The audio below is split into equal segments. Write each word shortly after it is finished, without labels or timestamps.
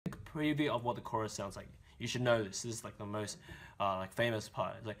preview of what the chorus sounds like. You should know this. This is like the most like famous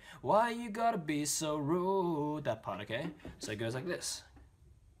part. It's like, why you gotta be so rude? That part, okay? So it goes like this.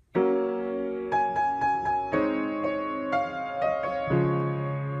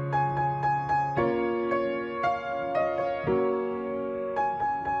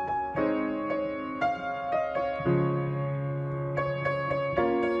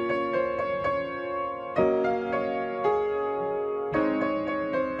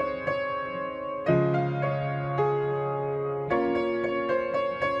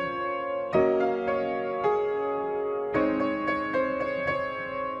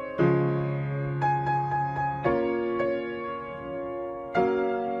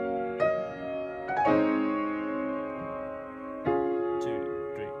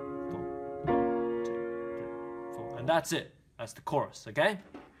 And that's it. That's the chorus, okay?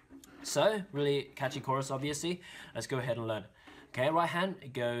 So, really catchy chorus, obviously. Let's go ahead and learn. Okay, right hand,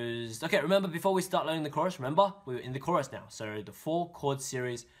 it goes... Okay, remember, before we start learning the chorus, remember, we're in the chorus now. So, the 4-chord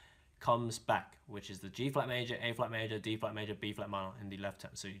series comes back, which is the G flat major, A flat major, D flat major, B flat minor in the left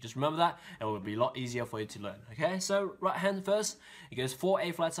hand. So, you just remember that, and it will be a lot easier for you to learn, okay? So, right hand first, it goes 4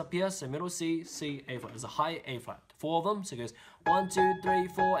 A flats up here, so middle C, C, A flat. There's a high A flat. 4 of them, so it goes 1, 2, 3,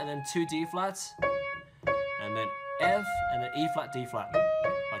 4, and then 2 D flats, and then F, and then E flat, D flat,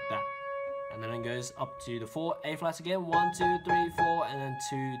 like that. And then it goes up to the 4 A flats again, 1, 2, 3, 4, and then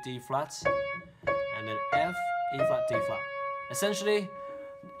 2 D flats, and then F, E flat, D flat. Essentially,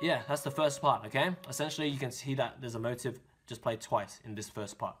 yeah, that's the first part, okay? Essentially, you can see that there's a motive just played twice in this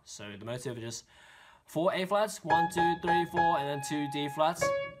first part. So the motive is just 4 A flats, 1, 2, 3, 4, and then 2 D flats,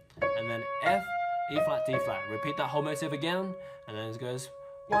 and then F, E flat, D flat. Repeat that whole motive again, and then it goes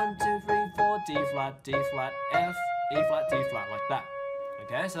 1, 2, 3, 4, D flat, F, E flat, D flat, like that.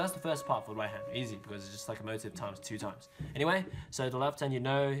 Okay, so that's the first part for the right hand. Easy, because it's just like a motive times 2 times. Anyway, so the left hand, you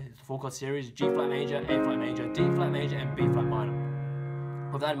know, the 4-chord series, G flat major, A flat major, D flat major, and B flat minor.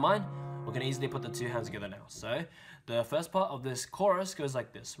 With that in mind, we can easily put the 2 hands together now. So the first part of this chorus goes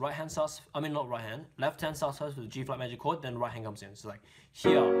like this. Right hand starts, I mean not right hand, left hand starts first with the G flat major chord, then right hand comes in. So like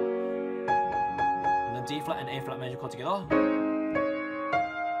here, and then D flat and A flat major chord together.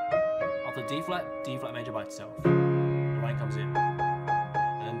 After D flat major by itself. The right comes in.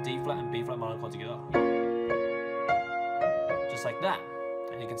 And then D flat and B flat minor chord together. Just like that.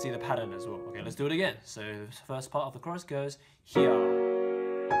 And you can see the pattern as well. Okay, let's do it again. So the first part of the chorus goes here.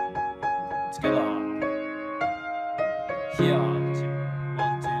 Together. Here. 1, 2,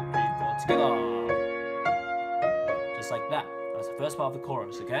 3, 4. Together. Just like that. That's the first part of the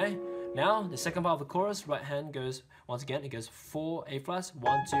chorus, okay? Now, the second part of the chorus, right hand goes, once again, it goes 4 A flats,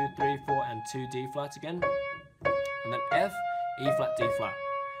 1, 2, 3, 4, and 2 D flats again. And then F, E flat, D flat.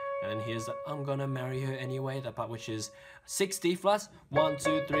 And then here's the I'm gonna marry her anyway, that part which is 6 D flats, 1,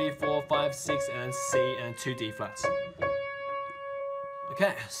 2, 3, 4, 5, 6, and then C, and 2 D flats.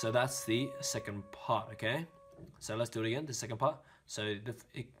 Okay, so that's the second part, okay? So let's do it again, the second part. So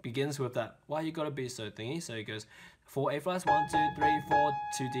it begins with that, why you gotta be so thingy? So it goes 4 A flats, 1, 2, 3, 4,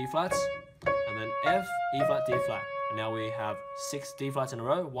 2 D flats, and then F, E flat, D flat. And now we have 6 D flats in a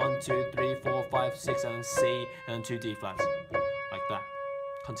row, 1, 2, 3, 4, 5, 6, and then C, and then 2 D flats. Like that,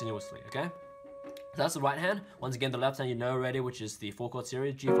 continuously, okay? So that's the right hand. Once again, the left hand you know already, which is the 4-chord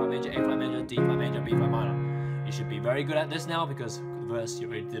series, G flat major, A flat major, D flat major, B flat minor. You should be very good at this now because the verse, you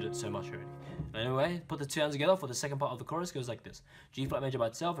already did it so much already. Anyway, put the 2 hands together for the second part of the chorus, goes like this. G flat major by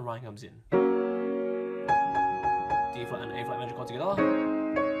itself and right hand comes in. D flat and A flat major chord together.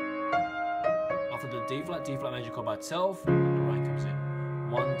 After the D flat major chord by itself, and the right hand comes in.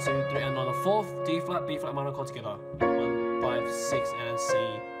 1, 2, 3, and on the 4th, D flat, B flat minor chord together. 1, 5, 6, and C,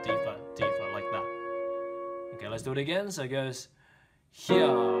 D flat, like that. Okay, let's do it again. So it goes here,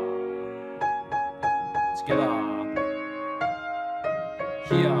 together,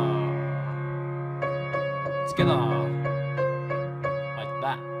 here, together, like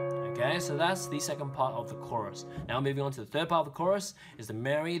that. Okay, so that's the second part of the chorus. Now moving on to the third part of the chorus is the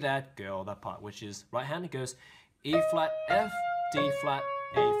marry that girl, that part, which is right hand, it goes E flat, F, D flat,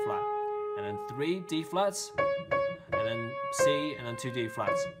 A flat, and then 3 D flats, and then C, and then 2 D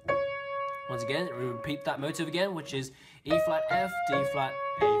flats. Once again, we repeat that motive again, which is E flat, F, D flat,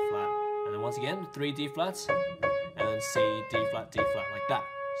 A flat, and then once again, 3 D flats, and then C, D flat, like that.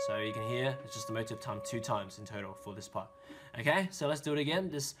 So you can hear it's just the motive time 2 times in total for this part. Okay, so let's do it again.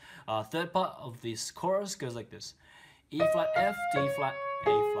 This third part of this chorus goes like this. E flat, F, D flat,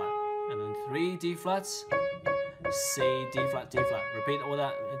 A flat, and then 3 D flats, C, D flat, Repeat all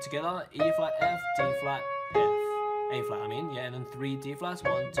that together. E flat, F, D flat, F, A flat, yeah, and then 3 D flats,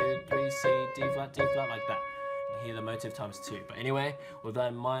 1, 2, 3, C, D flat, like that. And hear the motive times 2. But anyway, with that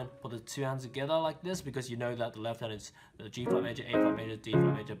in mind, put the 2 hands together like this, because you know that the left hand is the G flat major, A flat major, D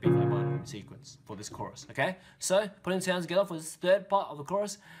flat major, B flat minor sequence for this chorus. Okay, so putting 2 hands together for this third part of the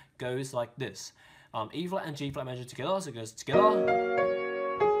chorus goes like this. E flat and G flat major together, so it goes together,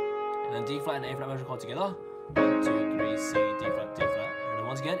 and then D flat and A flat major chord together. 1, 2, 3, C, D flat, D flat, and then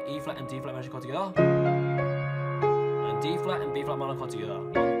once again E flat and D flat major chord together, and D flat and B flat minor chord together.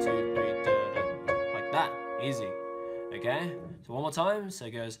 1, 2, 3, like that, easy. Okay, so one more time. So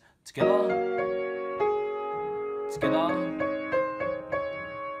it goes together, together,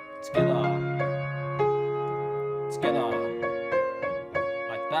 together, together,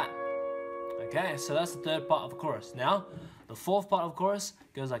 like that. Okay, so that's the third part of the chorus. Now, the fourth part of the chorus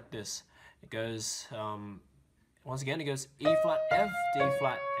goes like this. It goes, once again, it goes E flat, F, D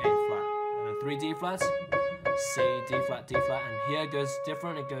flat, A flat, and then 3 D flats, C, D flat, D flat, and here it goes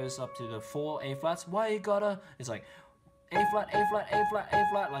different. It goes up to the 4 A flats. Why you gotta? It's like A flat, A flat, A flat, A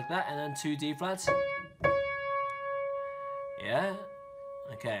flat, like that, and then 2 D flats. Yeah.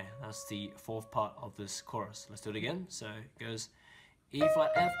 Okay, that's the fourth part of this chorus. Let's do it again. So it goes E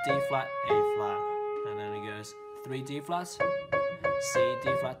flat, F, D flat, A flat, and then it goes 3 D flats, C,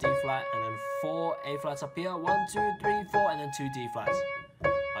 D flat, D flat, and then 4 A flats up here. 1, 2, 3, 4, and then 2 D flats,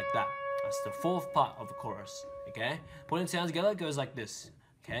 like that. That's the fourth part of the chorus. Okay, putting the sounds together goes like this.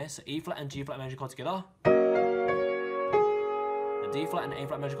 Okay, so E flat and G flat major chord together, the D flat and A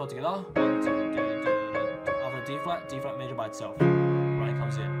flat major chord together. 1, 2, 3, after D flat major by itself. Right,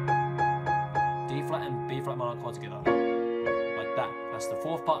 comes in. D flat and B flat minor chord together, like that. That's the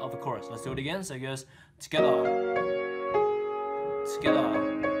fourth part of the chorus. Let's do it again. So it goes together, together,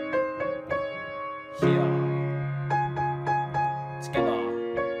 here, together,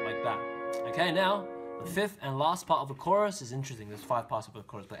 like that. Okay, now the fifth and last part of the chorus is interesting. There's 5 parts of the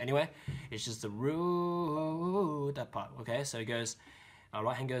chorus, but anyway, it's just the root, that part. Okay, so it goes,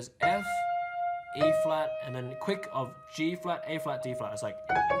 right hand goes F, E flat, and then quick of G flat, A flat, D flat. It's like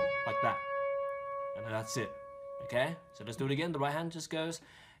that, and then that's it. Okay, so let's do it again. The right hand just goes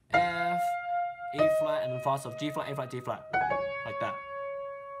F, E flat, and then fast of G flat, A flat, D flat, like that.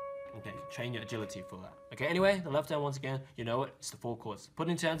 Okay, train your agility for that. Okay, anyway, the left hand once again, you know it, it's the 4 chords.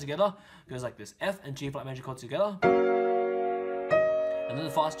 Putting 2 hands together goes like this. F and G flat major chords together. And then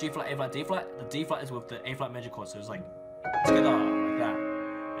the fast G flat, A flat, D flat. The D flat is with the A flat major chord, so it's like together, like that.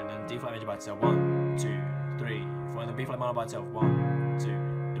 And then D flat major by itself. 1, 2, 3, 4. And then B flat minor by itself. 1,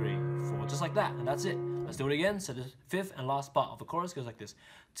 2, 3, 4. Just like that, and that's it. Let's do it again. So the fifth and last part of the chorus goes like this.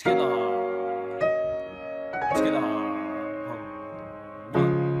 Together, together.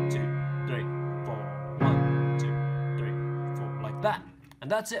 1, 2, 3, 4. 1, 2, 3, 4. Like that.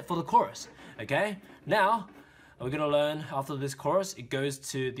 And that's it for the chorus. Okay? Now, we're going to learn after this chorus, it goes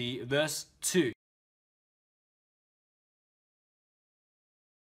to the verse 2.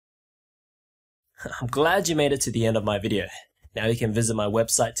 I'm glad you made it to the end of my video. Now you can visit my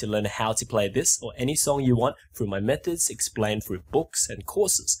website to learn how to play this or any song you want through my methods explained through books and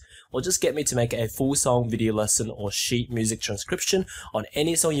courses, or just get me to make a full song video lesson or sheet music transcription on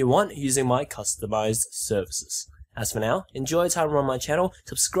any song you want using my customized services. As for now, enjoy your time on my channel,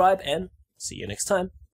 subscribe, and see you next time.